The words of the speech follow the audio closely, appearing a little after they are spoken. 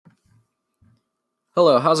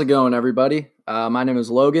Hello, how's it going, everybody? My name is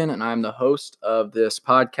Logan, and I'm the host of this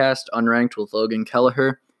podcast, Unranked with Logan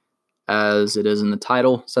Kelleher, as it is in the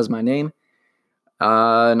title, says my name.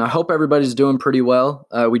 And I hope everybody's doing pretty well.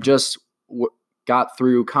 We just got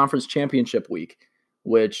through Conference Championship Week,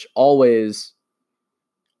 which always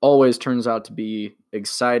turns out to be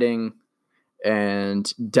exciting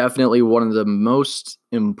and definitely one of the most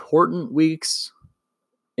important weeks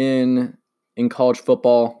in college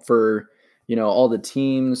football for all the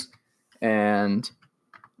teams, and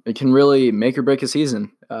it can really make or break a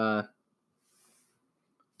season.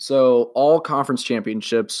 So all conference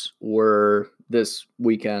championships were this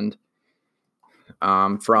weekend,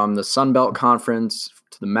 from the Sun Belt Conference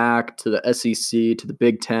to the MAC to the SEC to the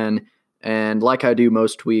Big Ten. And like I do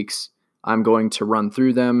most weeks, I'm going to run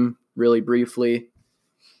through them really briefly.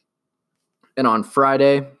 And on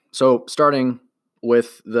Friday, so starting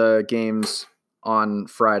with the games on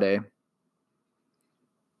Friday,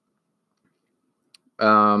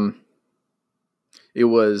 it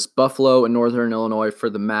was Buffalo and Northern Illinois for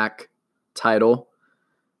the MAC title.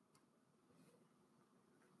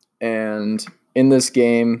 And in this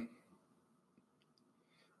game,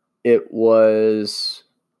 it was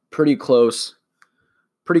pretty close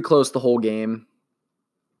the whole game.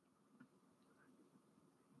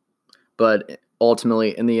 But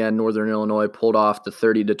ultimately, in the end, Northern Illinois pulled off the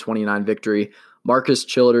 30-29 victory. Marcus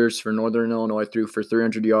Childers for Northern Illinois threw for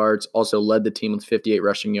 300 yards, also led the team with 58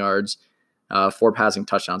 rushing yards, 4 passing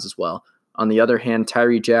touchdowns as well. On the other hand,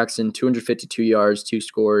 Tyree Jackson, 252 yards, 2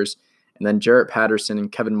 scores, and then Jarrett Patterson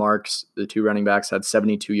and Kevin Marks, the 2 running backs, had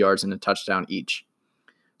 72 yards and a touchdown each.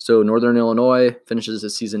 So Northern Illinois finishes the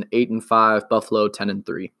season 8-5, Buffalo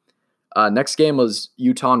 10-3. Next game was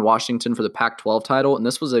Utah and Washington for the Pac-12 title, and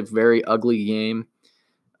this was a very ugly game.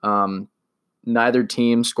 Neither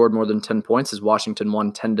team scored more than 10 points as Washington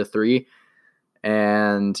won 10-3.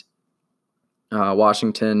 And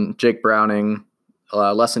Washington, Jake Browning,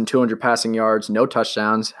 less than 200 passing yards, no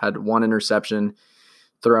touchdowns, had 1 interception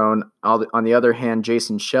thrown. On the other hand,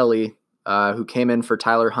 Jason Shelley, who came in for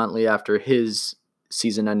Tyler Huntley after his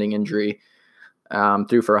season-ending injury,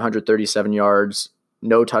 threw for 137 yards,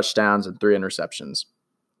 no touchdowns, and 3 interceptions.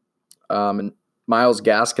 And Myles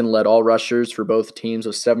Gaskin led all rushers for both teams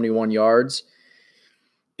with 71 yards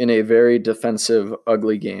in a very defensive,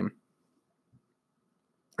 ugly game.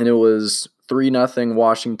 And it was 3-0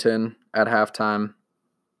 Washington at halftime.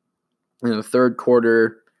 In the third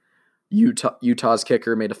quarter, Utah's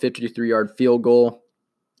kicker made a 53-yard field goal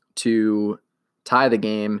to tie the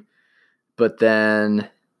game, but then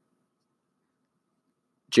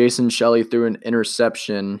Jason Shelley threw an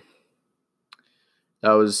interception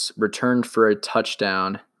that was returned for a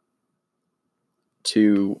touchdown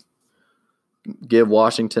to give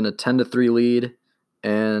Washington a 10-3 lead,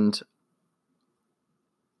 and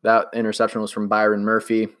that interception was from Byron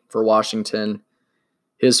Murphy for Washington,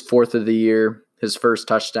 his 4th of the year, his first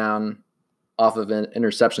touchdown off of an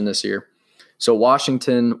interception this year. So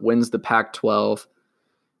Washington wins the Pac-12,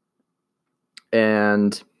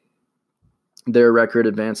 and their record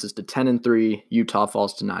advances to 10-3. Utah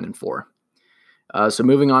falls to 9-4. So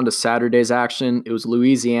moving on to Saturday's action, it was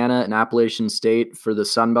Louisiana and Appalachian State for the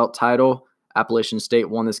Sun Belt title. Appalachian State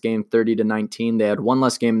won this game 30-19. They had 1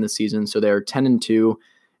 less game in the season, so they are 10-2,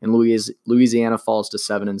 and Louisiana falls to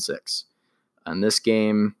 7-6. In this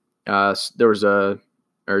game, Zach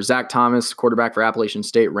Thomas, quarterback for Appalachian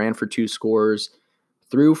State, ran for 2 scores,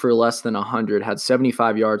 threw for less than 100, had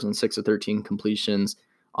 75 yards on 6 of 13 completions.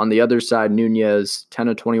 On the other side, Nunez, 10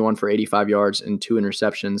 of 21 for 85 yards and 2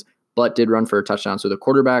 interceptions, but did run for a touchdown. So the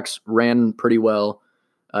quarterbacks ran pretty well.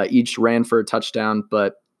 Each ran for a touchdown,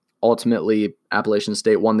 but ultimately Appalachian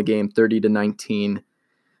State won the game 30-19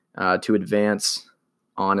 to advance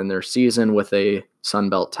on in their season with a Sun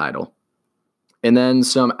Belt title. And then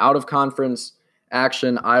some out-of-conference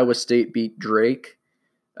action. Iowa State beat Drake.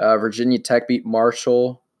 Virginia Tech beat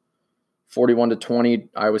Marshall 41-20.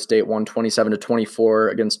 Iowa State won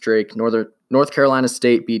 27-24 against Drake. North Carolina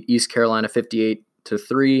State beat East Carolina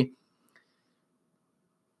 58-3.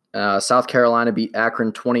 South Carolina beat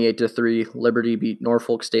Akron 28-3. Liberty beat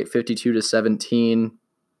Norfolk State 52-17.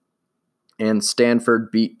 And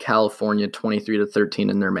Stanford beat California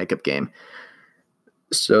 23-13 in their makeup game.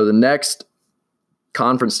 So the next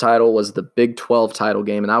conference title was the Big 12 title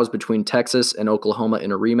game, and that was between Texas and Oklahoma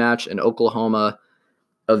in a rematch, and Oklahoma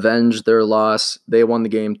avenged their loss. They won the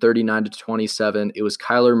game 39-27. It was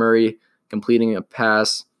Kyler Murray completing a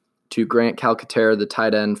pass to Grant Calcaterra, the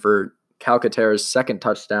tight end, for Calcaterra's 2nd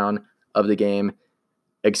touchdown of the game,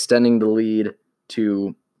 extending the lead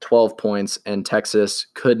to 12 points, and Texas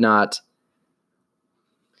could not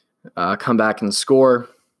come back and score.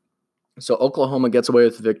 So Oklahoma gets away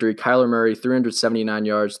with the victory. Kyler Murray, 379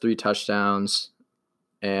 yards, 3 touchdowns.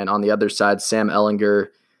 And on the other side, Sam Ehlinger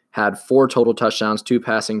had 4 total touchdowns, 2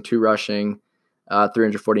 passing, 2 rushing,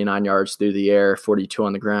 349 yards through the air, 42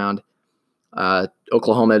 on the ground.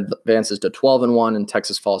 Oklahoma advances to 12-1, and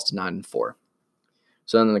Texas falls to 9-4.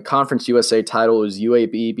 So then the Conference USA title was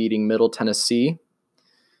UAB beating Middle Tennessee.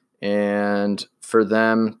 And for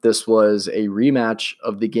them, this was a rematch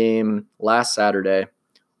of the game last Saturday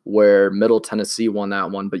where Middle Tennessee won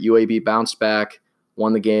that one. But UAB bounced back,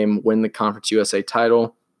 won the game, win the Conference USA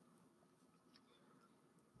title.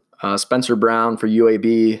 Spencer Brown for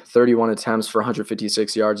UAB, 31 attempts for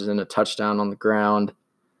 156 yards and a touchdown on the ground.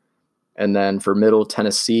 And then for Middle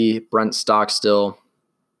Tennessee, Brent Stockstill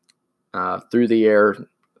through the air,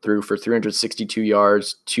 threw for 362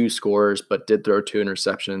 yards, 2 scores, but did throw 2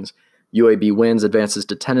 interceptions. UAB wins, advances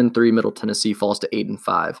to 10-3. Middle Tennessee falls to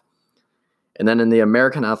 8-5. And then in the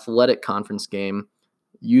American Athletic Conference game,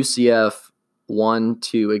 UCF won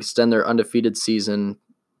to extend their undefeated season,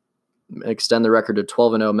 extend the record to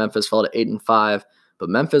 12-0. Memphis fell to 8-5, but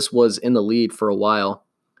Memphis was in the lead for a while.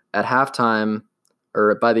 At halftime,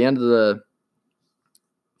 or by the end of the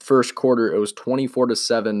first quarter, it was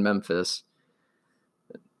 24-7 Memphis.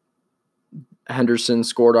 Henderson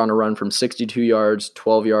scored on a run from 62 yards,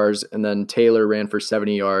 12 yards, and then Taylor ran for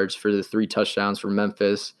 70 yards for the 3 touchdowns for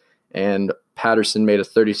Memphis, and Patterson made a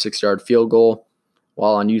 36-yard field goal,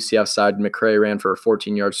 while on UCF side, McCray ran for a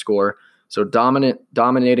 14-yard score. So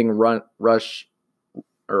dominating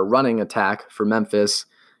running attack for Memphis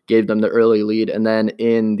gave them the early lead, and then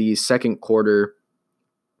in the second quarter,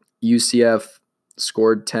 UCF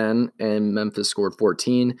scored 10 and Memphis scored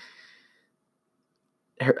 14.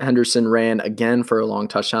 Henderson ran again for a long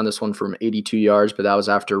touchdown, this one from 82 yards, but that was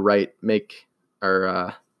after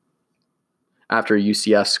after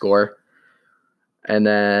UCF score. And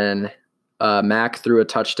then Mack threw a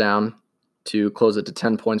touchdown to close it to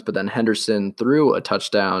 10 points, but then Henderson threw a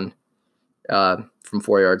touchdown from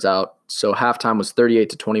 4 yards out. So halftime was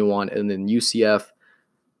 38-21, and then UCF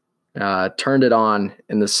turned it on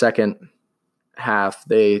in the second half.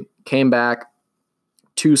 They came back,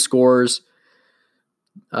 2 scores.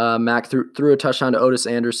 Mack threw a touchdown to Otis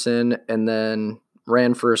Anderson and then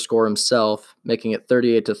ran for a score himself, making it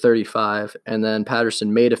 38-35. And then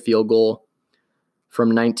Patterson made a field goal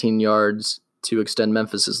from 19 yards to extend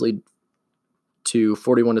Memphis's lead to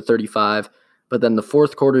 41-35. But then the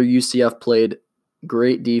fourth quarter, UCF played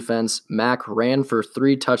great defense. Mack ran for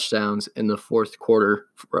 3 touchdowns in the fourth quarter,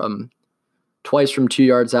 twice from 2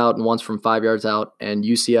 yards out and once from 5 yards out. And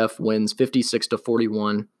UCF wins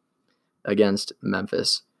 56-41 against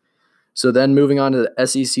Memphis. So then moving on to the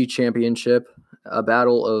SEC championship, a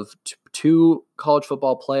battle of 2 college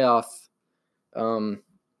football playoff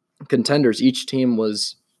contenders. Each team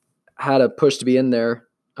had a push to be in there.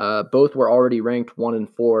 Both were already ranked 1 and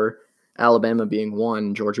 4, Alabama being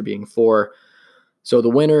 1, Georgia being 4. So the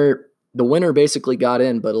winner basically got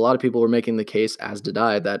in, but a lot of people were making the case, as did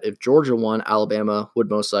I, that if Georgia won, Alabama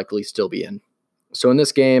would most likely still be in. So in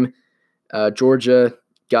this game, Georgia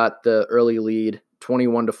got the early lead,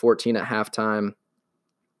 21-14 at halftime.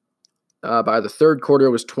 By the third quarter,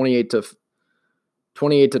 it was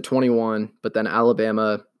 28-21, but then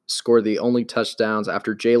Alabama scored the only touchdowns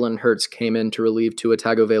after Jalen Hurts came in to relieve Tua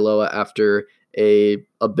Tagovailoa after a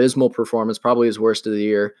abysmal performance, probably his worst of the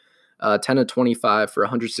year. 10-25 for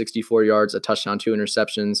 164 yards, a touchdown, 2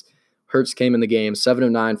 interceptions. Hurts came in the game, 7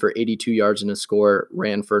 of 9 for 82 yards and a score,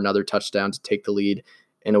 ran for another touchdown to take the lead.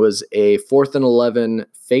 And it was a 4th and 11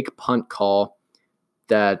 fake punt call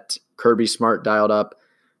that Kirby Smart dialed up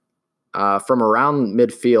from around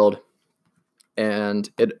midfield, and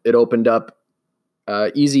it opened up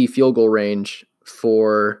easy field goal range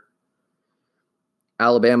for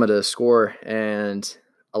Alabama to score. And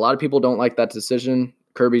a lot of people don't like that decision.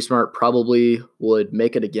 Kirby Smart probably would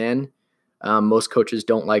make it again. Most coaches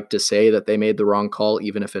don't like to say that they made the wrong call,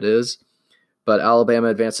 even if it is. But Alabama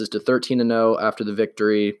advances to 13-0 after the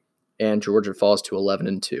victory, and Georgia falls to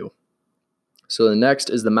 11-2. So the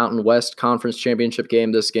next is the Mountain West Conference Championship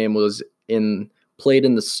game. This game was played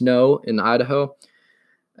in the snow in Idaho.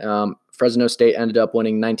 Fresno State ended up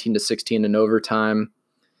winning 19-16 in overtime.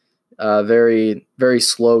 Very, very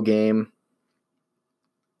slow game.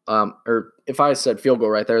 Or if I said field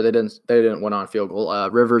goal right there, they didn't win on field goal.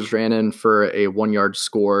 Rivers ran in for a 1-yard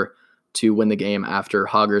score to win the game after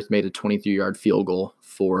Hogarth made a 23-yard field goal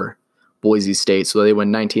for Boise State. So they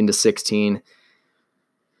win 19-16.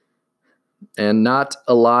 And not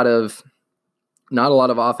a lot of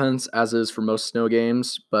offense, as is for most snow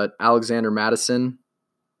games, but Alexander Madison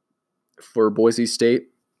for Boise State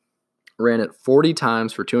ran it 40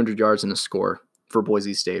 times for 200 yards and a score for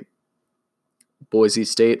Boise State. Boise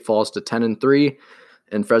State falls to 10-3,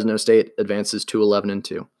 and Fresno State advances to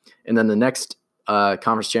 11-2. And then the next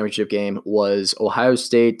conference championship game was Ohio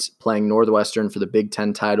State playing Northwestern for the Big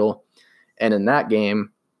Ten title. And in that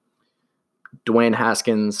game, Dwayne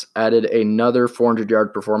Haskins added another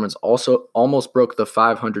 400-yard performance, also almost broke the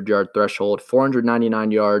 500-yard threshold,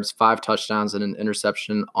 499 yards, 5 touchdowns, and an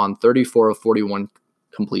interception on 34 of 41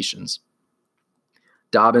 completions.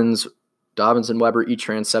 Dobbins and Weber each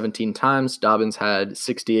ran 17 times. Dobbins had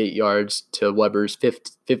 68 yards to Weber's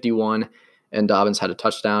 51, and Dobbins had a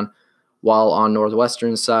touchdown. While on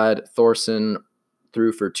Northwestern's side, Thorson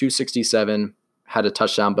threw for 267, had a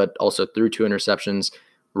touchdown, but also threw 2 interceptions.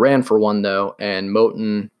 Ran for 1, though, and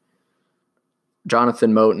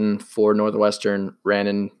Jonathan Moten for Northwestern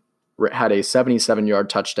had a 77-yard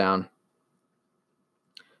touchdown.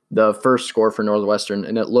 The first score for Northwestern,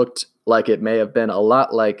 and it looked like it may have been a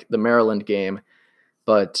lot like the Maryland game,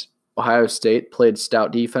 but Ohio State played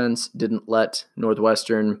stout defense, didn't let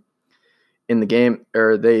Northwestern in the game,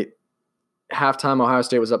 halftime Ohio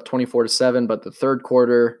State was up 24-7, but the third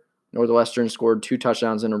quarter, Northwestern scored 2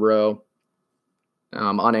 touchdowns in a row,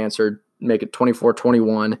 unanswered, make it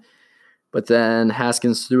 24-21. But then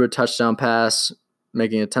Haskins threw a touchdown pass,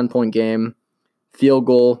 making a 10-point game. Field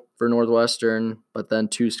goal for Northwestern, but then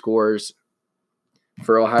 2 scores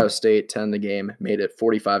for Ohio State to end the game, made it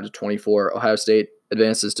 45-24. Ohio State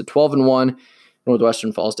advances to 12-1.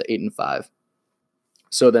 Northwestern falls to 8-5.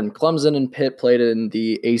 So then Clemson and Pitt played in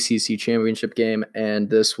the ACC championship game, and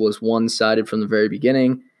this was one-sided from the very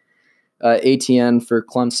beginning. ATN for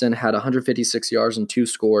Clemson had 156 yards and 2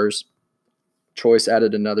 scores. Choice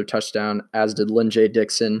added another touchdown, as did Lynn J.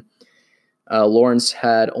 Dixon. Lawrence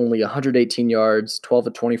had only 118 yards, 12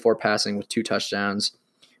 of 24 passing with 2 touchdowns.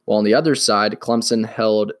 While on the other side, Clemson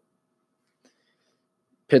held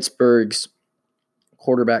Pittsburgh's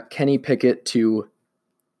quarterback Kenny Pickett to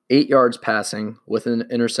 8 yards passing with an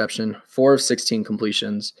interception, 4 of 16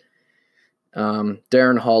 completions.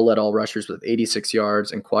 Darren Hall led all rushers with 86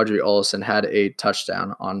 yards, and Quadri Olson had a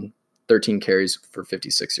touchdown on 13 carries for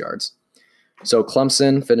 56 yards. So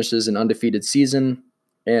Clemson finishes an undefeated season,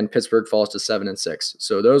 and Pittsburgh falls to 7-6.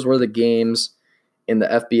 So those were the games in the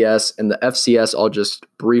FBS and the FCS. I'll just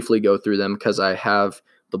briefly go through them because I have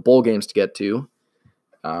the bowl games to get to.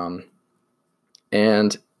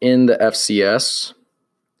 And in the FCS,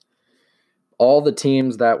 all the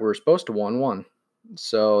teams that were supposed to won.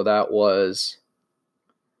 So that was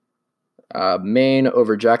Maine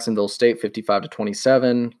over Jacksonville State,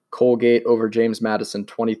 55-27. Colgate over James Madison,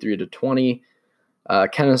 23-20.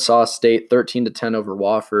 Kennesaw State, 13-10 over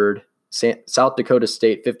Wofford. South Dakota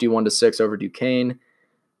State, 51-6 over Duquesne.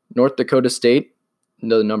 North Dakota State,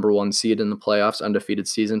 the number 1 seed in the playoffs, undefeated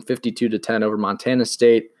season, 52-10 over Montana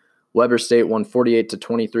State. Weber State won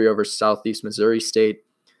 48-23 over Southeast Missouri State.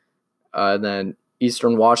 Then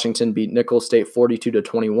Eastern Washington beat Nicholls State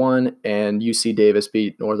 42-21, and UC Davis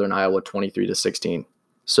beat Northern Iowa 23-16.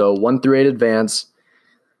 So 1-8 advance.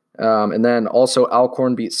 And then also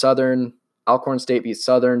Alcorn State beat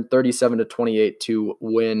Southern 37-28 to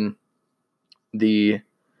win the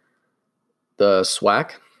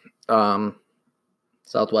SWAC,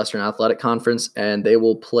 Southwestern Athletic Conference, and they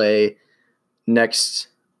will play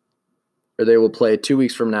 2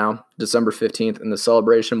 weeks from now, December 15th, in the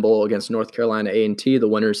Celebration Bowl against North Carolina A&T, the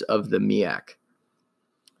winners of the MEAC.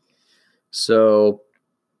 So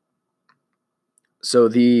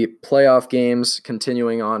the playoff games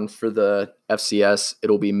continuing on for the FCS,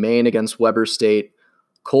 it'll be Maine against Weber State,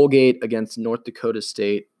 Colgate against North Dakota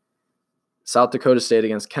State, South Dakota State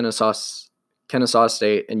against Kennesaw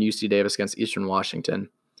State, and UC Davis against Eastern Washington.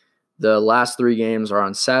 The last 3 games are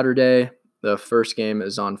on Saturday. The first game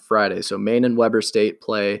is on Friday. So Maine and Weber State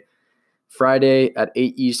play Friday at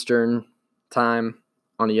 8 Eastern time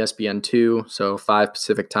on ESPN2, so 5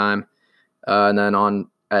 Pacific time. And then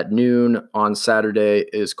at noon on Saturday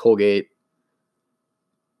is Colgate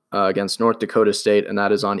against North Dakota State, and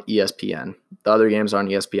that is on ESPN. The other games are on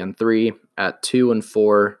ESPN3 at 2 and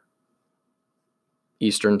 4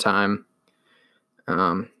 Eastern time.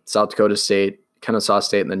 South Dakota State, Kennesaw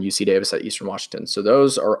State, and then UC Davis at Eastern Washington. So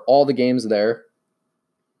those are all the games there.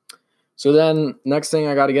 So then next thing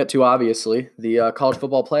I got to get to, obviously, the college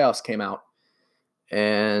football playoffs came out.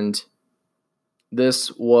 And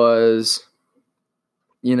this was,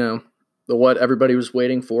 what everybody was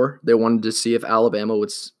waiting for. They wanted to see if Alabama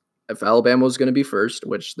was going to be first,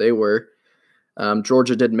 which they were.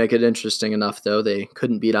 Georgia didn't make it interesting enough, though. They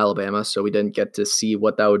couldn't beat Alabama, so we didn't get to see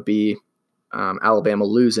what that would be, Alabama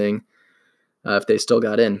losing if they still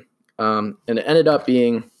got in. And it ended up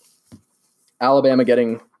being Alabama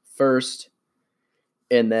getting first,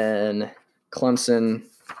 and then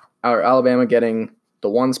Alabama getting the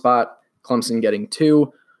 1 spot, Clemson getting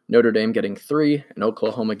 2, Notre Dame getting 3, and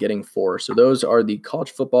Oklahoma getting 4. So those are the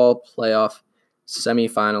college football playoff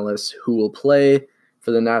semifinalists who will play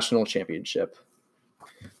for the national championship.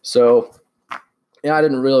 So, yeah, I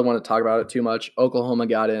didn't really want to talk about it too much. Oklahoma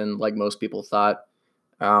got in like most people thought.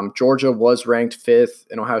 Georgia was ranked 5th,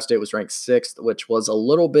 and Ohio State was ranked 6th, which was a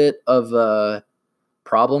little bit of a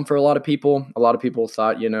problem for a lot of people. A lot of people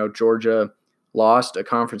thought, Georgia lost a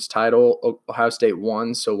conference title, Ohio State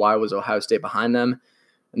won, so why was Ohio State behind them?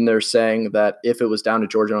 And they're saying that if it was down to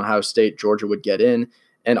Georgia and Ohio State, Georgia would get in.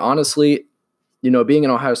 And honestly, being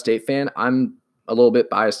an Ohio State fan, I'm a little bit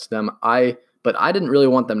biased to them. But I didn't really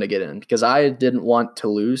want them to get in because I didn't want to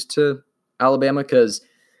lose to Alabama because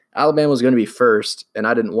Alabama was going to be first, and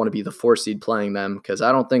I didn't want to be the 4 seed playing them because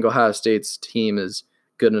I don't think Ohio State's team is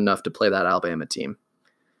good enough to play that Alabama team.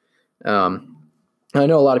 I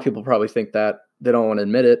know a lot of people probably think that. They don't want to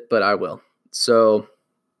admit it, but I will. So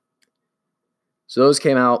those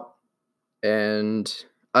came out, and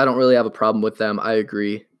I don't really have a problem with them. I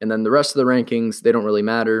agree. And then the rest of the rankings, they don't really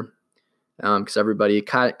matter because everybody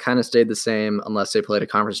kind of stayed the same unless they played a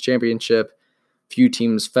conference championship. Few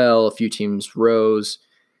teams fell, a few teams rose.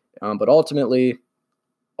 But ultimately,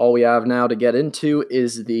 all we have now to get into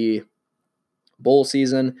is the bowl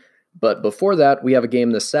season. But before that, we have a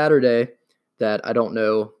game this Saturday that I don't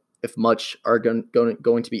know if much are going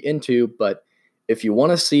to be into. But if you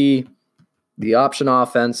want to see the option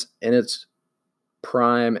offense in its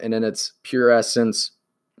prime and in its pure essence,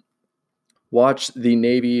 watch the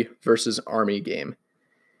Navy versus Army game.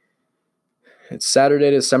 It's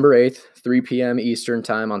Saturday, December 8th, 3 p.m. Eastern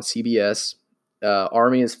time on CBS.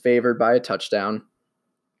 Army is favored by a touchdown.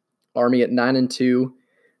 Army at 9-2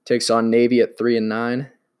 takes on Navy at 3-9.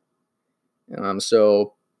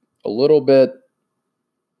 So a little bit.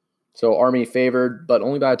 So Army favored, but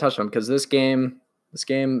only by a touchdown because this game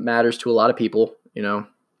matters to a lot of people.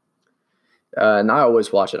 And I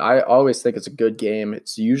always watch it. I always think it's a good game.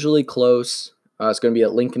 It's usually close. It's going to be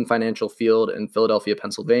at Lincoln Financial Field in Philadelphia,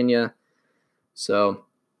 Pennsylvania. So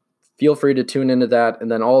feel free to tune into that. And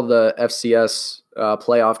then all the FCS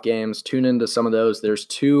playoff games, tune into some of those. There's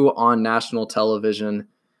 2 on national television.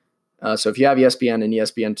 So if you have ESPN and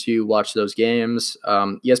ESPN2, watch those games.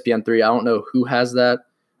 ESPN3, I don't know who has that.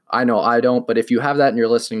 I know I don't. But if you have that and you're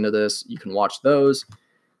listening to this, you can watch those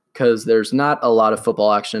because there's not a lot of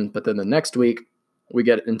football action. But then the next week, we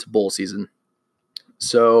get into bowl season.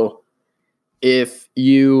 So if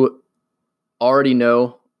you already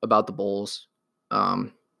know about the bowls,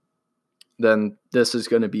 then this is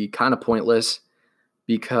going to be kind of pointless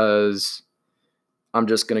because I'm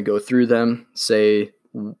just going to go through them, say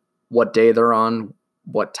what day they're on,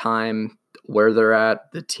 what time, where they're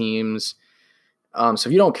at, the teams. So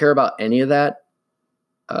if you don't care about any of that,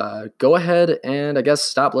 go ahead and I guess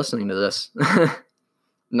stop listening to this.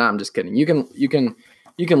 No, I'm just kidding. You can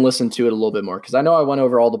listen to it a little bit more because I know I went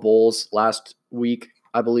over all the bowls last week.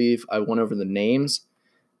 I believe I went over the names.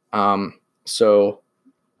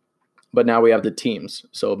 But now we have the teams,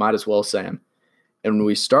 so might as well say them. And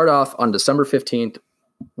we start off on December 15th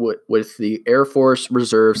with the Air Force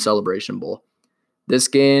Reserve Celebration Bowl. This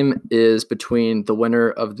game is between the winner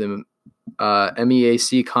of the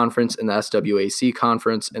MEAC conference and the SWAC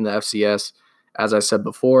conference in the FCS. As I said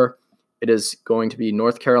before, it is going to be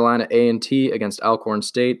North Carolina A&T against Alcorn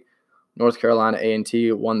State. North Carolina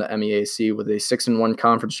A&T won the MEAC with a 6-1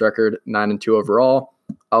 conference record, 9-2 overall.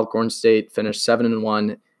 Alcorn State finished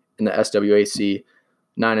 7-1 in the SWAC,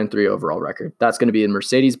 9-3 overall record. That's going to be in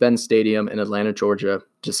Mercedes-Benz Stadium in Atlanta, Georgia,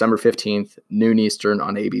 December 15th, noon Eastern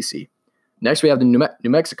on ABC. Next, we have the New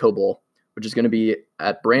Mexico Bowl, which is going to be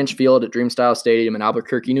at Branch Field at Dreamstyle Stadium in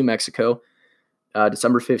Albuquerque, New Mexico,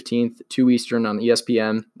 December 15th, 2 Eastern on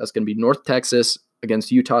ESPN. That's going to be North Texas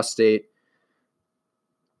against Utah State.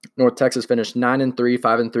 North Texas finished 9-3,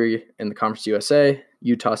 5-3 in the Conference USA.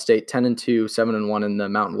 Utah State 10-2, 7-1 in the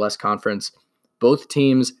Mountain West Conference. Both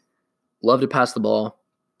teams love to pass the ball,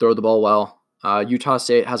 throw the ball well. Utah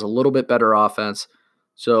State has a little bit better offense,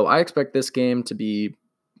 so I expect this game to be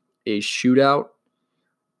a shootout.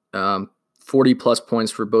 40-plus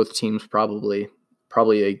points for both teams, probably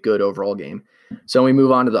a good overall game. So we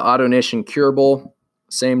move on to the AutoNation Cure Bowl.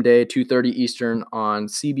 Same day, 2:30 Eastern on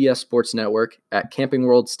CBS Sports Network at Camping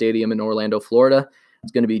World Stadium in Orlando, Florida.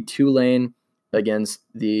 It's going to be Tulane against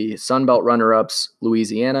the Sun Belt runner-ups,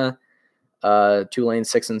 Louisiana. Tulane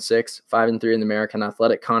 6-6, 5-3 in the American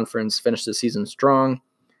Athletic Conference. Finished the season strong.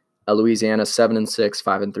 Louisiana 7-6,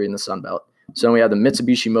 5-3 in the Sun Belt. So we have the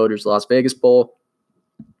Mitsubishi Motors Las Vegas Bowl.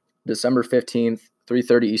 December 15th,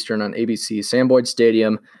 3:30 Eastern on ABC, Sam Boyd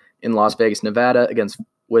Stadium in Las Vegas, Nevada,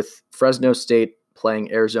 with Fresno State playing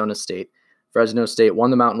Arizona State. Fresno State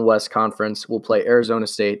won the Mountain West Conference, will play Arizona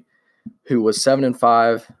State, who was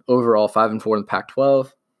 7-5 overall, 5-4 in the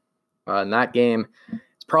Pac-12. In that game,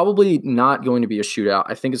 it's probably not going to be a shootout.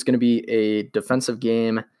 I think it's going to be a defensive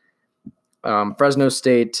game. Fresno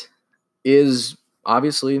State is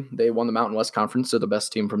obviously, they won the Mountain West Conference, so the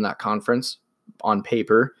best team from that conference on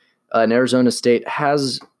paper. And Arizona State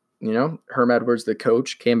has, Herm Edwards, the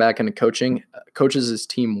coach, came back into coaching, coaches his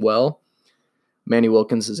team well. Manny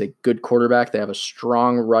Wilkins is a good quarterback. They have a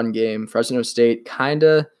strong run game. Fresno State kind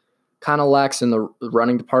of lacks in the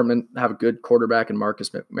running department, have a good quarterback in Marcus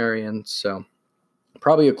McMaryion, so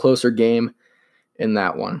probably a closer game in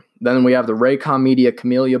that one. Then we have the Raycom Media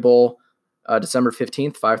Camellia Bowl, December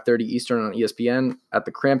 15th, 5:30 Eastern on ESPN at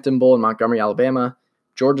the Crampton Bowl in Montgomery, Alabama.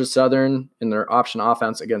 Georgia Southern in their option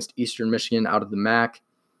offense against Eastern Michigan out of the MAC.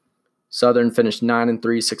 Southern finished 9-3,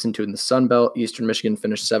 6-2 in the Sun Belt. Eastern Michigan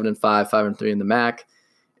finished 7-5, 5-3 in the MAC.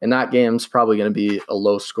 And that game's probably going to be a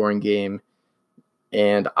low-scoring game.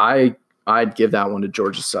 And I'd give that one to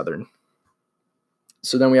Georgia Southern.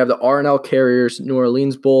 So then we have the R+L Carriers New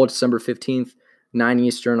Orleans Bowl, December 15th, 9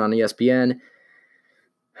 Eastern on ESPN.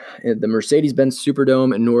 The Mercedes-Benz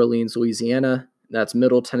Superdome in New Orleans, Louisiana. That's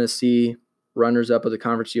Middle Tennessee, runners-up of the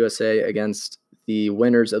Conference USA against the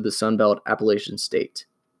winners of the Sun Belt, Appalachian State.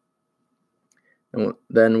 And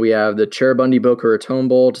then we have the Cheribundi Boca Raton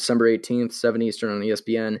Bowl, December 18th, 7 Eastern on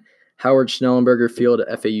ESPN. Howard Schnellenberger Field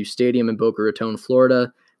at FAU Stadium in Boca Raton,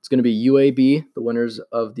 Florida. It's going to be UAB, the winners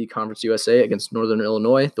of the Conference USA, against Northern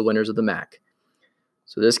Illinois, the winners of the MAC.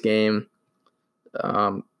 So this game,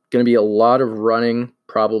 going to be a lot of running,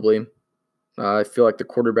 probably. I feel like the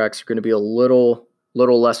quarterbacks are going to be a little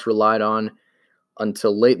less relied on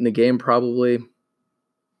until late in the game, probably.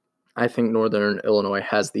 I think Northern Illinois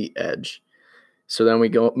has the edge. So then we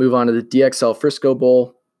move on to the DXL Frisco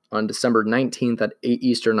Bowl on December 19th at 8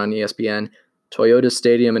 Eastern on ESPN. Toyota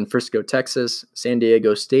Stadium in Frisco, Texas. San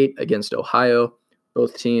Diego State against Ohio.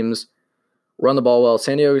 Both teams run the ball well.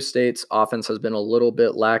 San Diego State's offense has been a little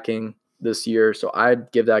bit lacking this year, so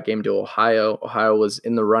I'd give that game to Ohio. Ohio was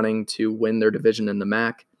in the running to win their division in the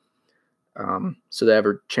MAC, so they have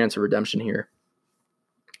a chance of redemption here.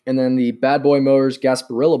 And then the Bad Boy Motors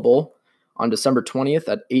Gasparilla Bowl on December 20th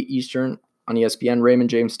at 8 Eastern on ESPN, Raymond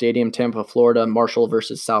James Stadium, Tampa, Florida. Marshall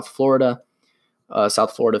versus South Florida.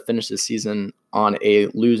 South Florida finished the season on a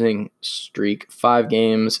losing streak. 5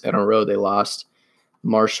 games in a row they lost.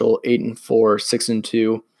 Marshall 8-4,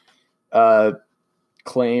 6-2.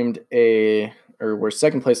 Were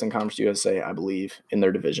second place in Conference USA, I believe, in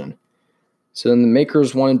their division. So then the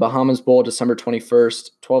Makers won in Bahamas Bowl, December 21st,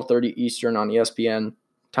 12:30 Eastern on ESPN.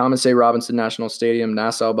 Thomas A. Robinson National Stadium,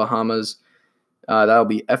 Nassau, Bahamas. That'll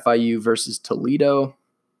be FIU versus Toledo.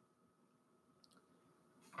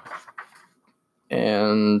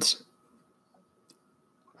 And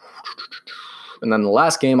then the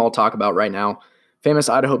last game I'll talk about right now, Famous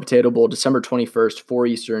Idaho Potato Bowl, December 21st, 4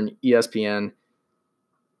 Eastern, ESPN.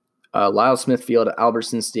 Lyle Smith Field at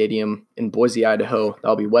Albertson Stadium in Boise, Idaho.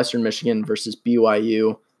 That'll be Western Michigan versus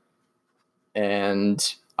BYU.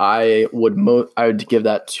 And I would give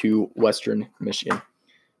that to Western Michigan.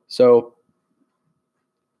 So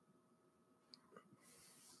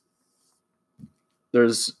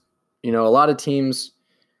there's a lot of teams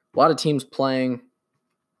playing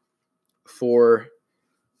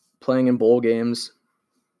in bowl games,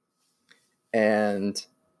 and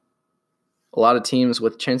a lot of teams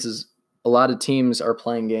with chances. A lot of teams are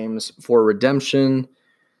playing games for redemption.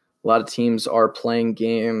 A lot of teams are playing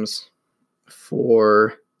games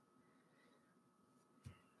for,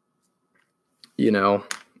 to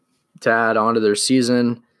add on to their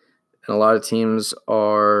season. And a lot of teams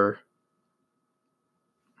are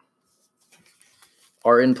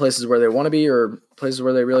in places where they want to be or places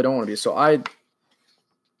where they really don't want to be. So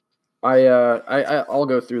I'll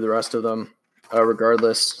go through the rest of them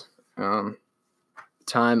regardless.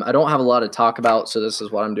 Time. I don't have a lot to talk about, so this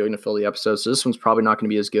is what I'm doing to fill the episode. So this one's probably not going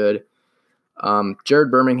to be as good.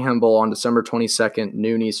 Jared Birmingham Bowl on December 22nd,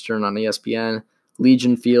 noon Eastern on ESPN.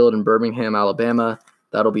 Legion Field in Birmingham, Alabama.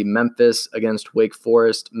 That'll be Memphis against Wake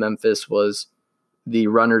Forest. Memphis was the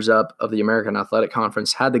runners-up of the American Athletic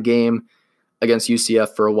Conference, had the game against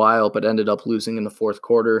UCF for a while, but ended up losing in the fourth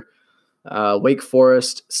quarter. Wake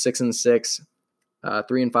Forest, 6-6,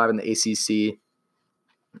 3-5 in the ACC.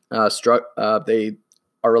 They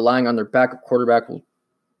are relying on their backup quarterback.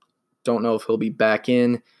 Don't know if he'll be back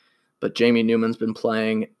in, but Jamie Newman's been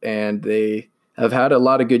playing, and they have had a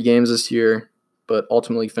lot of good games this year. but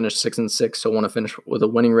ultimately finished 6-6, so want to finish with a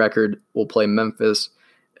winning record, will play Memphis,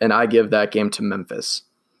 and I give that game to Memphis.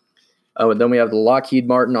 And then we have the Lockheed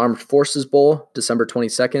Martin Armed Forces Bowl, December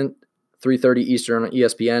 22nd, 3:30 Eastern on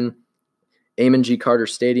ESPN. Amon G. Carter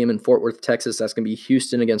Stadium in Fort Worth, Texas. That's going to be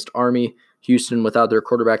Houston against Army. Houston without their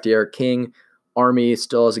quarterback, D'Eriq King. Army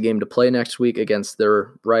still has a game to play next week against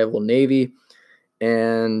their rival Navy.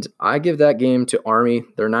 And I give that game to Army.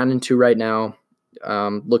 They're 9-2 right now,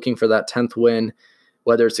 looking for that 10th win,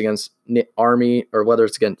 whether it's against Army or whether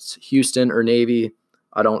it's against Houston or Navy.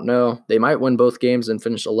 I don't know. They might win both games and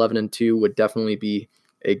finish 11-2. Would definitely be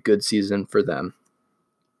a good season for them.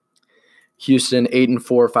 Houston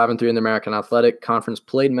 8-4, 5-3 in the American Athletic Conference,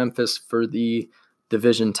 played Memphis for the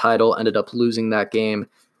division title, ended up losing that game.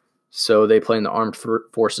 So they play in the Armed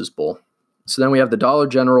Forces Bowl. So then we have the Dollar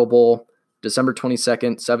General Bowl, December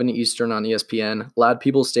 22nd, 7 Eastern on ESPN,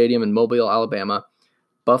 Ladd-Peebles Stadium in Mobile, Alabama.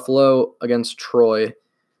 Buffalo against Troy.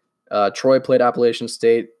 Troy played Appalachian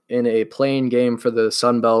State in a playing game for the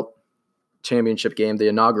Sun Belt Championship game, the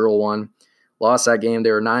inaugural one. Lost that game.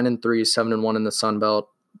 They were 9-3, 7-1 in the Sun Belt.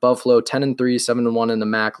 Buffalo 10-3, 7-1 in the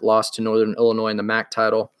MAC, lost to Northern Illinois in the MAC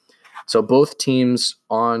title. So both teams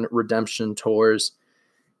on redemption tours.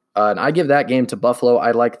 And I give that game to Buffalo.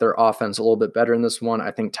 I like their offense a little bit better in this one. I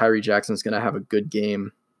think Tyree Jackson's going to have a good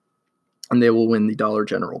game, and they will win the Dollar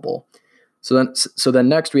General Bowl. So then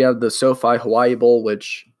next we have the SoFi Hawaii Bowl,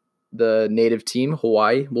 which the native team,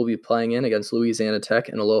 Hawaii, will be playing in against Louisiana Tech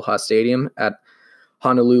in Aloha Stadium at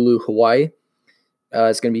Honolulu, Hawaii.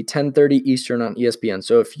 It's going to be 10:30 Eastern on ESPN.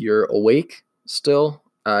 So if you're awake still,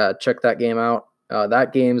 check that game out.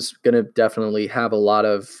 That game's going to definitely have a lot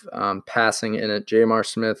of passing in it. J'Mar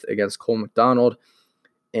Smith against Cole McDonald.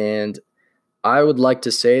 And I would like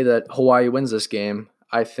to say that Hawaii wins this game.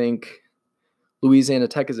 I think Louisiana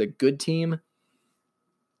Tech is a good team,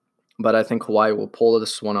 but I think Hawaii will pull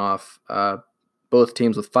this one off. Both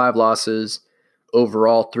teams with 5 losses.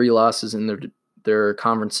 Overall, 3 losses in their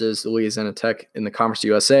conferences. Louisiana Tech in the Conference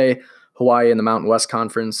USA, Hawaii in the Mountain West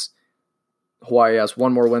Conference. Hawaii has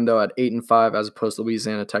one more win, though, at 8-5, as opposed to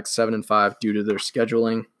Louisiana Tech 7-5 due to their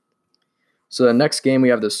scheduling. So the next game, we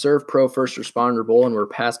have the ServPro First Responder Bowl, and we're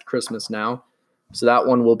past Christmas now. So that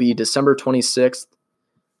one will be December 26th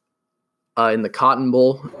in the Cotton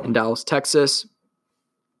Bowl in Dallas, Texas,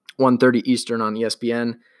 1:30 Eastern on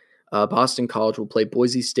ESPN. Boston College will play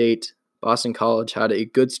Boise State. Boston College had a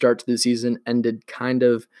good start to the season, ended kind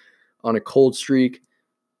of on a cold streak.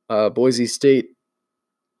 Boise State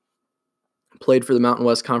played for the Mountain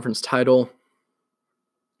West Conference title,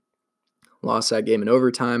 lost that game in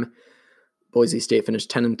overtime. Boise State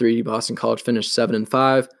finished 10-3. Boston College finished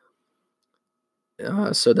 7-5.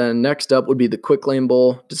 So then next up would be the Quick Lane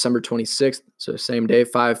Bowl, December 26th. So same day,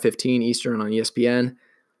 5:15 Eastern on ESPN.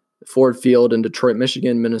 Ford Field in Detroit,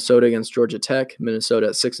 Michigan. Minnesota against Georgia Tech. Minnesota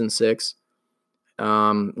at 6-6.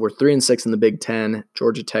 We're 3-6 in the Big Ten.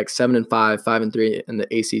 Georgia Tech 7-5, 5-3 in the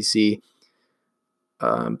ACC.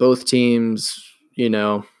 Both teams,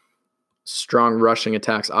 strong rushing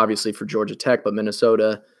attacks, obviously for Georgia Tech, but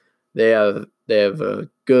Minnesota, they have a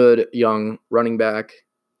good young running back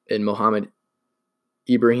in Mohamed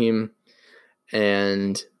Ibrahim,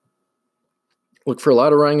 and look for a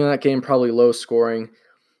lot of running in that game, probably low scoring.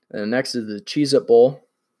 And next is the Cheez-It Bowl,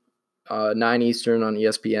 9 Eastern on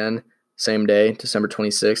ESPN, same day, December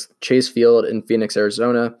 26th. Chase Field in Phoenix,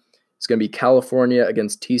 Arizona. It's going to be California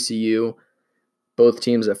against TCU. Both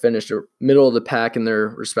teams that finished middle of the pack in their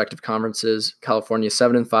respective conferences. California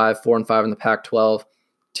 7-5, 4-5 in the Pac-12.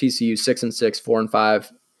 TCU 6-6, 4-5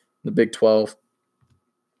 in the Big 12.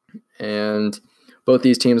 And both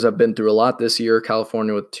these teams have been through a lot this year.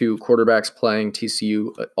 California with 2 quarterbacks playing.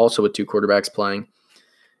 TCU also with 2 quarterbacks playing.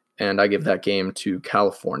 And I give that game to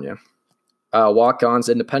California. Walk-Ons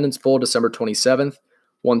Independence Bowl, December 27th,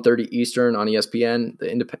 1:30 Eastern on ESPN.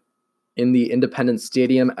 In the Independence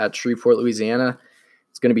Stadium at Shreveport, Louisiana.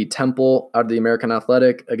 It's going to be Temple out of the American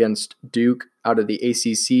Athletic against Duke out of the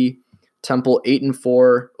ACC. Temple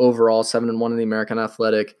 8-4 overall, 7-1 in the American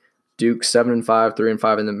Athletic. Duke 7-5,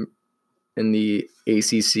 3-5 in the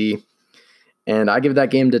ACC. And I give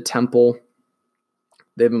that game to Temple.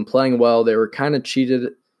 They've been playing well. They were kind of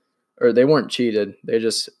cheated, or they weren't cheated. They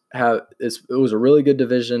just it was a really good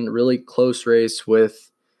division, really close race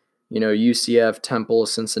with UCF, Temple,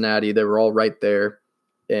 Cincinnati. They were all right there,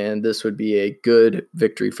 and this would be a good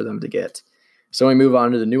victory for them to get. So we move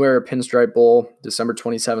on to the New Era Pinstripe Bowl, December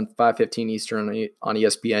 27th, 5:15 Eastern on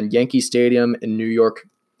ESPN. Yankee Stadium in New York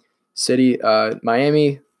City.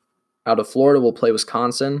 Miami out of Florida will play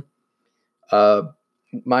Wisconsin.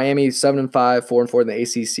 Miami 7-5, 4-4 in the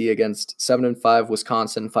ACC against 7-5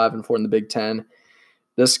 Wisconsin, 5-4 in the Big Ten.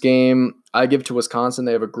 This game, I give to Wisconsin.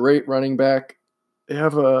 They have a great running back.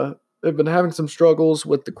 They've been having some struggles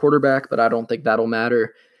with the quarterback, but I don't think that'll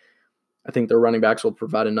matter. I think their running backs will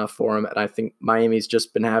provide enough for them, and I think Miami's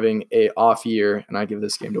just been having an off year, and I give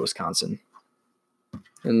this game to Wisconsin.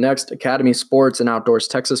 And next, Academy Sports and Outdoors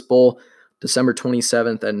Texas Bowl, December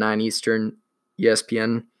 27th at 9 Eastern,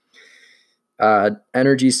 ESPN.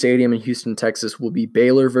 Energy Stadium in Houston, Texas will be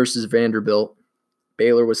Baylor versus Vanderbilt.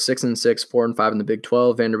 Baylor was 6-6, 4-5 in the Big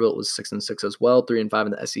 12. Vanderbilt was 6-6 as well, 3-5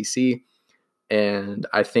 in the SEC. And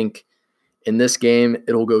I think in this game,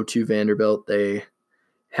 it'll go to Vanderbilt. They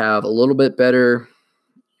have a little bit better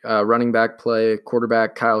running back play.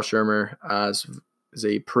 Quarterback Kyle Shermer is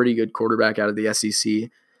a pretty good quarterback out of the SEC.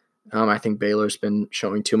 I think Baylor's been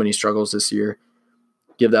showing too many struggles this year.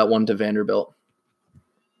 Give that one to Vanderbilt.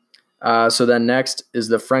 So then next is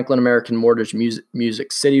the Franklin American Mortgage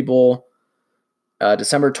Music City Bowl,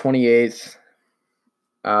 December 28th,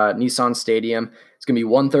 Nissan Stadium. It's going to be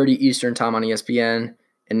 1:30 Eastern time on ESPN.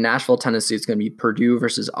 In Nashville, Tennessee, it's going to be Purdue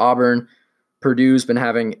versus Auburn. Purdue's been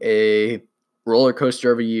having a roller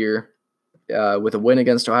coaster of a year with a win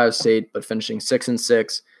against Ohio State, but finishing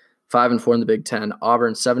 6-6, 5-4 in the Big Ten.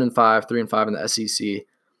 Auburn 7-5, 3-5 in the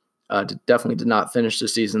SEC. Definitely did not finish the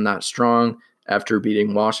season that strong after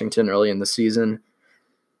beating Washington early in the season.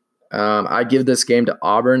 I give this game to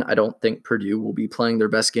Auburn. I don't think Purdue will be playing their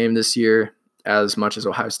best game this year, as much as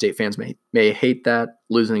Ohio State fans may hate that,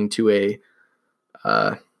 losing to a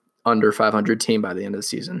under 500 team by the end of the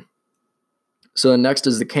season. So next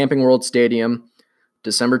is the Camping World Stadium,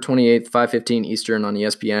 December 28th, 5:15 Eastern on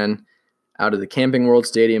ESPN. Out of the Camping World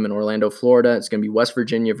Stadium in Orlando, Florida, it's going to be West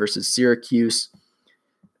Virginia versus Syracuse.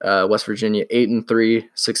 West Virginia 8-3,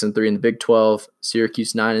 6-3 in the Big 12.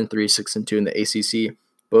 Syracuse 9-3, 6-2 in the ACC.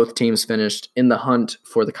 Both teams finished in the hunt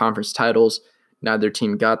for the conference titles. Neither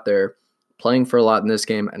team got there. Playing for a lot in this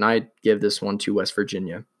game, and I give this one to West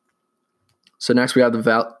Virginia. So next we have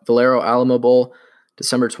the Valero Alamo Bowl,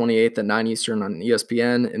 December 28th at 9 Eastern on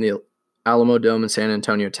ESPN in the Alamo Dome in San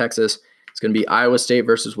Antonio, Texas. It's going to be Iowa State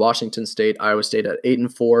versus Washington State. Iowa State at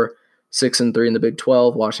 8-4, 6-3 in the Big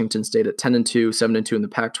 12. Washington State at 10-2, 7-2 in the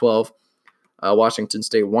Pac-12. Washington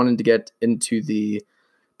State wanted to get into the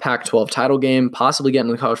Pac-12 title game, possibly get in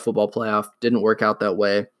the college football playoff. Didn't work out that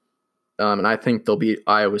way. And I think they'll beat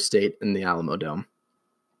Iowa State in the Alamo Dome.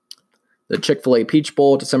 The Chick-fil-A Peach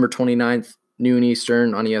Bowl, December 29th, noon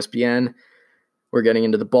Eastern on ESPN. We're getting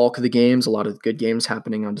into the bulk of the games. A lot of good games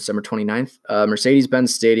happening on December 29th.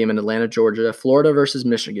 Mercedes-Benz Stadium in Atlanta, Georgia. Florida versus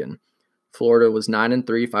Michigan. Florida was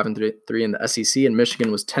 9-3, 5-3 in the SEC, and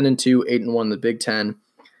Michigan was 10-2, 8-1 in the Big Ten,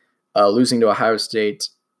 losing to Ohio State,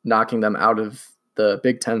 knocking them out of the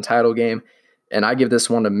Big Ten title game. And I give this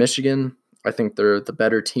one to Michigan. I think they're the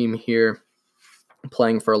better team here,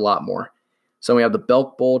 playing for a lot more. So we have the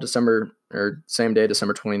Belk Bowl, same day,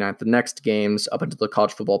 December 29th. The next games up into the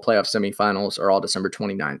college football playoff semifinals are all December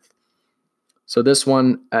 29th. So this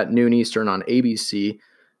one at noon Eastern on ABC,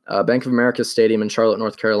 Bank of America Stadium in Charlotte,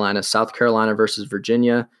 North Carolina, South Carolina versus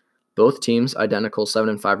Virginia. Both teams identical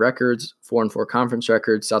 7-5 records, 4-4 conference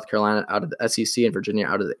records. South Carolina out of the SEC and Virginia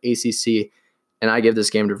out of the ACC. And I give this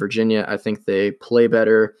game to Virginia. I think they play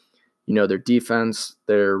better. Their defense,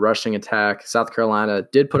 their rushing attack. South Carolina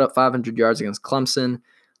did put up 500 yards against Clemson.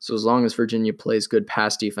 So as long as Virginia plays good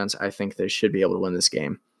pass defense, I think they should be able to win this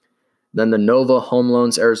game. Then the Nova Home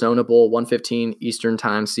Loans Arizona Bowl, 1:15 Eastern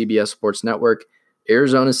Time, CBS Sports Network.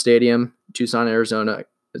 Arizona Stadium, Tucson, Arizona.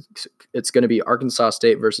 It's going to be Arkansas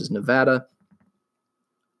State versus Nevada.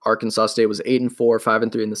 Arkansas State was 8-4,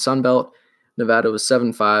 5-3 in the Sun Belt. Nevada was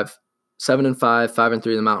 7-5, 5-3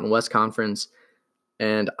 in the Mountain West Conference.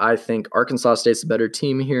 And I think Arkansas State's the better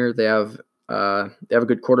team here. They have a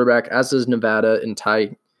good quarterback, as does Nevada in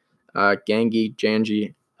Ty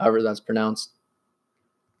Janji, however that's pronounced.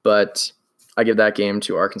 But I give that game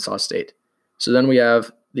to Arkansas State. So then we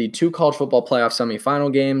have the two college football playoff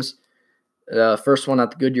semifinal games. First one at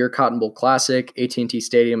the Goodyear Cotton Bowl Classic, AT&T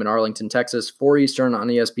Stadium in Arlington, Texas, 4 Eastern on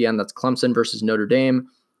ESPN. That's Clemson versus Notre Dame.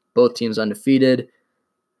 Both teams undefeated.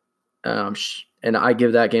 And I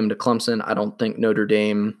give that game to Clemson. I don't think Notre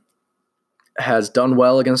Dame has done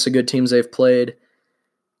well against the good teams they've played.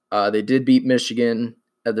 They did beat Michigan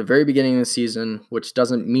at the very beginning of the season, which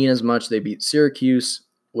doesn't mean as much. They beat Syracuse,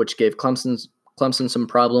 which gave Clemson some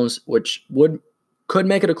problems, which could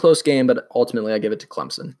make it a close game, but ultimately I give it to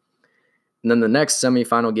Clemson. And then the next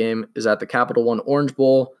semifinal game is at the Capital One Orange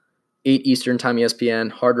Bowl, 8 Eastern Time ESPN,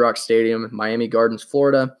 Hard Rock Stadium, Miami Gardens,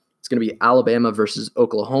 Florida. It's going to be Alabama versus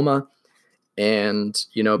Oklahoma. And,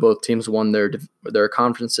 both teams won their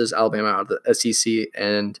conferences, Alabama out of the SEC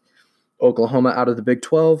and Oklahoma out of the Big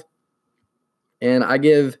 12. And I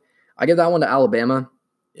give that one to Alabama.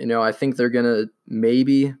 I think they're going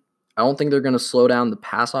to I don't think they're going to slow down the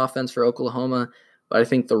pass offense for Oklahoma, but I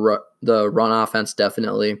think the run offense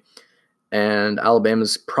definitely. And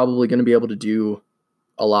Alabama's probably going to be able to do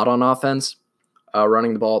a lot on offense,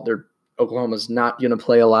 running the ball. Oklahoma's not going to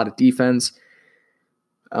play a lot of defense.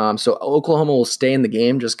 So Oklahoma will stay in the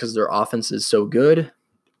game just because their offense is so good.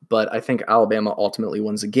 But I think Alabama ultimately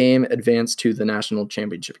wins the game, advance to the national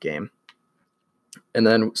championship game. And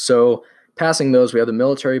then, so passing those, we have the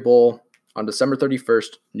Military Bowl on December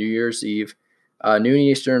 31st, New Year's Eve, noon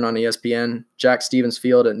Eastern on ESPN, Jack Stevens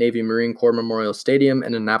Field at Navy Marine Corps Memorial Stadium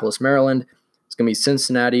in Annapolis, Maryland. It's going to be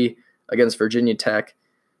Cincinnati against Virginia Tech.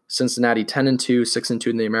 Cincinnati 10-2, 6-2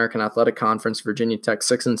 in the American Athletic Conference. Virginia Tech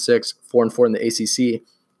 6-6, 4-4 in the ACC.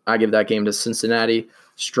 I give that game to Cincinnati.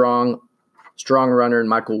 Strong runner in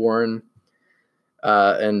Michael Warren,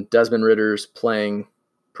 and Desmond Ritter's playing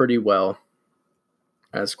pretty well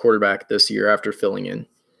as quarterback this year after filling in.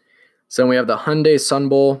 So then we have the Hyundai Sun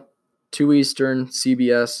Bowl, 2 Eastern,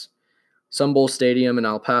 CBS, Sun Bowl Stadium in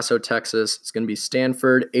El Paso, Texas. It's going to be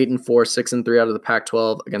Stanford, 8-4, 6-3 out of the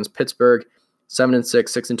Pac-12 against Pittsburgh, 7-6,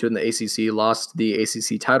 6-2 in the ACC. Lost the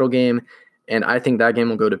ACC title game, and I think that game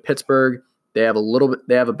will go to Pittsburgh. They have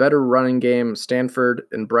a better running game. Stanford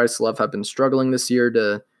and Bryce Love have been struggling this year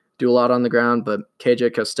to do a lot on the ground, but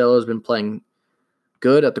KJ Costello has been playing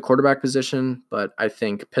good at the quarterback position, but I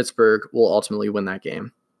think Pittsburgh will ultimately win that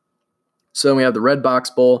game. So then we have the Red Box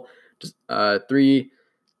Bowl, 3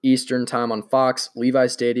 Eastern time on Fox, Levi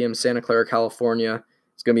Stadium, Santa Clara, California.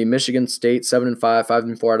 It's going to be Michigan State, 7-5,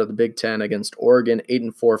 5-4 out of the Big Ten against Oregon,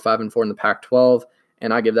 8-4, 5-4 in the Pac-12,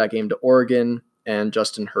 and I give that game to Oregon, and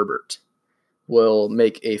Justin Herbert will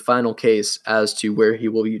make a final case as to where he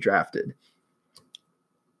will be drafted.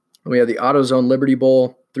 We have the AutoZone Liberty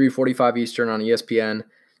Bowl, 3:45 Eastern on ESPN,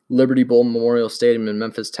 Liberty Bowl Memorial Stadium in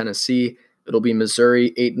Memphis, Tennessee. It'll be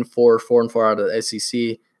Missouri 8-4, 4-4 out of the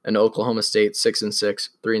SEC, and Oklahoma State 6-6,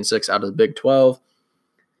 3-6 out of the Big 12.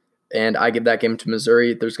 And I give that game to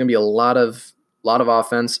Missouri. There's going to be a lot of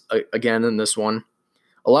offense again in this one.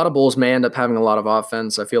 A lot of bowls may end up having a lot of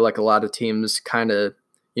offense. I feel like a lot of teams kind of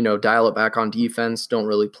dial it back on defense, don't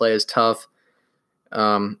really play as tough.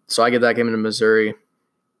 So I give that game to Missouri.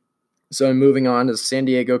 So moving on to San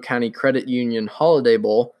Diego County Credit Union Holiday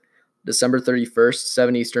Bowl, December 31st,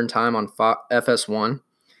 7 Eastern time on FS1,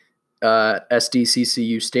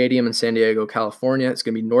 SDCCU Stadium in San Diego, California. It's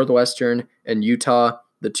going to be Northwestern and Utah,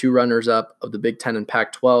 the 2 runners-up of the Big Ten and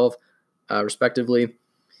Pac-12, respectively.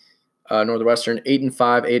 Northwestern 8-5,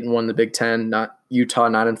 8-1 in the Big Ten. Not Utah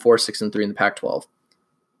 9-4, 6-3 in the Pac-12.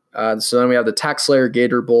 So then we have the TaxSlayer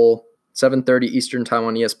Gator Bowl, 7:30 Eastern time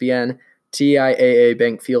on ESPN, TIAA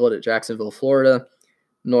Bank Field at Jacksonville, Florida,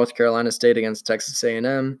 North Carolina State against Texas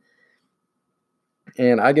A&M.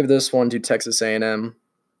 And I give this one to Texas A&M.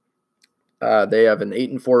 They have an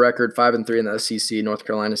 8-4 record, 5-3 in the SEC. North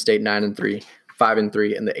Carolina State 9-3,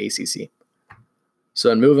 5-3 in the ACC. So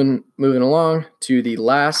then moving along to the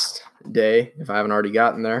last day, if I haven't already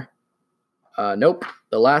gotten there. Nope,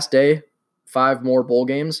 the last day, 5 more bowl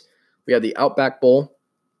games. We have the Outback Bowl,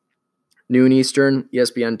 noon Eastern,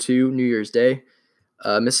 ESPN2, New Year's Day.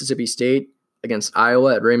 Mississippi State against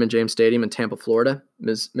Iowa at Raymond James Stadium in Tampa, Florida.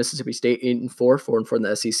 Mississippi State 8-4, 4-4 in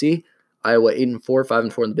the SEC. Iowa 8-4,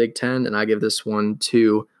 5-4 in the Big Ten, and I give this one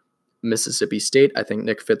to Mississippi State. I think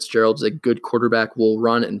Nick Fitzgerald's a good quarterback, will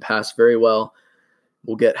run and pass very well.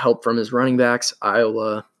 Will get help from his running backs.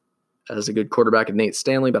 Iowa has a good quarterback in Nate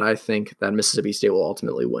Stanley, but I think that Mississippi State will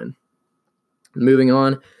ultimately win. Moving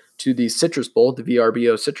on to the Citrus Bowl, the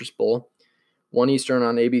VRBO Citrus Bowl, 1 Eastern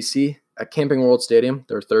on ABC at Camping World Stadium,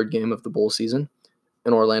 their 3rd game of the bowl season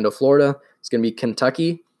in Orlando, Florida. It's going to be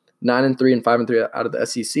Kentucky, 9-3 and 5-3 out of the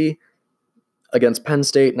SEC, against Penn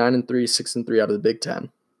State, 9-3, 6-3 out of the Big Ten.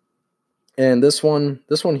 And this one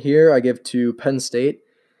here, I give to Penn State.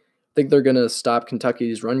 I think they're going to stop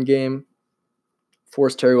Kentucky's run game,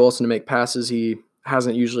 force Terry Wilson to make passes he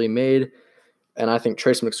hasn't usually made, and I think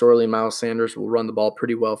Trace McSorley and Miles Sanders will run the ball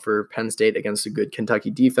pretty well for Penn State against a good Kentucky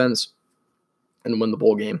defense and win the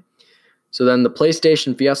bowl game. So then the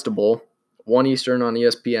PlayStation Fiesta Bowl, 1 Eastern on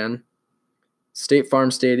ESPN, State Farm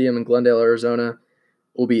Stadium in Glendale, Arizona,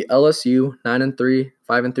 will be LSU, 9-3,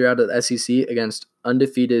 5-3 out of the SEC against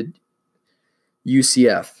undefeated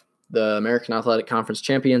UCF, the American Athletic Conference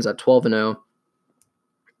champions at 12-0,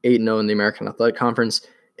 8-0 in the American Athletic Conference.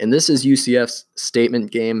 And this is UCF's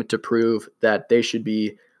statement game to prove that they should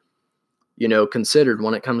be, considered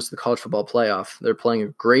when it comes to the college football playoff. They're playing a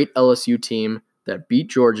great LSU team that beat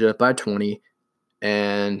Georgia by 20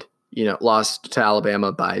 and, lost to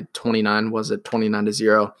Alabama by 29, was it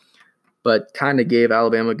 29-0, but kind of gave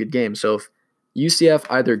Alabama a good game. So if UCF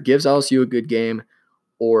either gives LSU a good game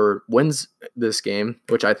or wins this game,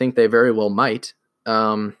 which I think they very well might,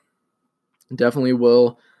 definitely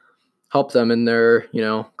will help them in their,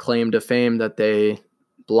 claim to fame that they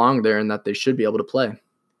belong there and that they should be able to play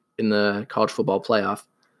in the college football playoff.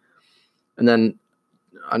 And then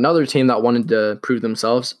another team that wanted to prove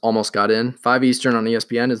themselves almost got in. 5 Eastern on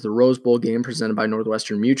ESPN is the Rose Bowl game presented by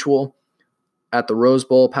Northwestern Mutual. At the Rose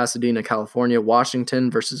Bowl, Pasadena, California,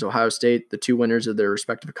 Washington versus Ohio State, the two winners of their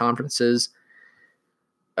respective conferences.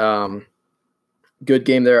 Good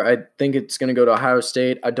game there. I think it's going to go to Ohio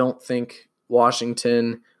State. I don't think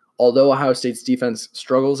Washington, although Ohio State's defense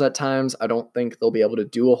struggles at times, I don't think they'll be able to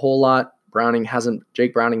do a whole lot.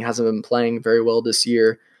 Jake Browning hasn't been playing very well this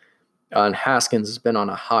year. And Haskins has been on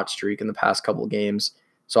a hot streak in the past couple of games.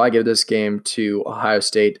 So I give this game to Ohio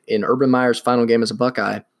State in Urban Meyer's final game as a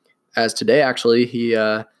Buckeye. As today, actually,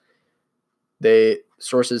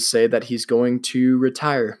 sources say that he's going to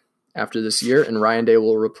retire after this year, and Ryan Day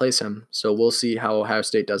will replace him. So we'll see how Ohio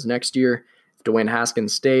State does next year, if Dwayne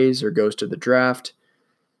Haskins stays or goes to the draft,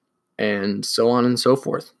 and so on and so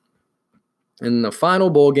forth. And the final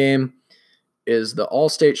bowl game is the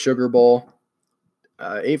All-State Sugar Bowl,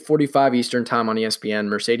 8:45 Eastern time on ESPN,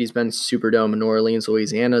 Mercedes-Benz Superdome in New Orleans,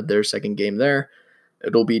 Louisiana, their second game there.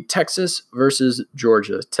 It'll be Texas versus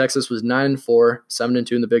Georgia. Texas was 9-4,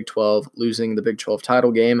 7-2 in the Big 12, losing the Big 12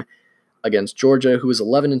 title game against Georgia, who was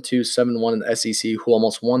 11-2, 7-1 in the SEC, who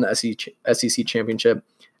almost won the SEC championship.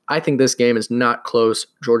 I think this game is not close.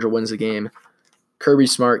 Georgia wins the game. Kirby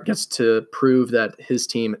Smart gets to prove that his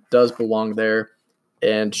team does belong there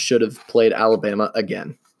and should have played Alabama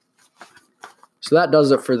again. So that does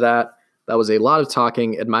it for that. That was a lot of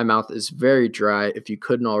talking, and my mouth is very dry if you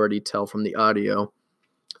couldn't already tell from the audio.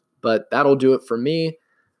 But that'll do it for me.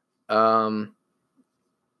 And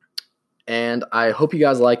I hope you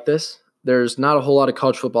guys like this. There's not a whole lot of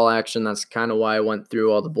college football action. That's kind of why I went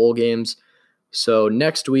through all the bowl games. So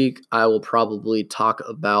next week, I will probably talk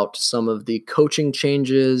about some of the coaching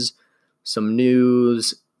changes, some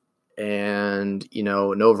news, and,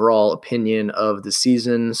 an overall opinion of the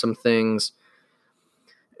season, some things.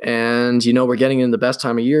 And, we're getting in the best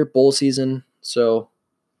time of year, bowl season. So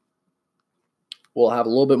we'll have a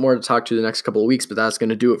little bit more to talk to the next couple of weeks, but that's going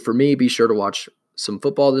to do it for me. Be sure to watch some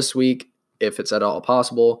football this week if it's at all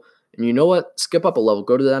possible. And you know what? Skip up a level.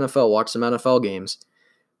 Go to the NFL. Watch some NFL games.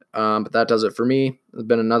 But that does it for me. It's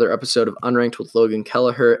been another episode of Unranked with Logan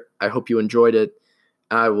Kelleher. I hope you enjoyed it.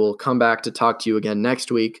 I will come back to talk to you again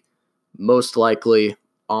next week, most likely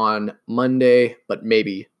on Monday, but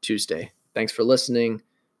maybe Tuesday. Thanks for listening.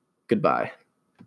 Goodbye.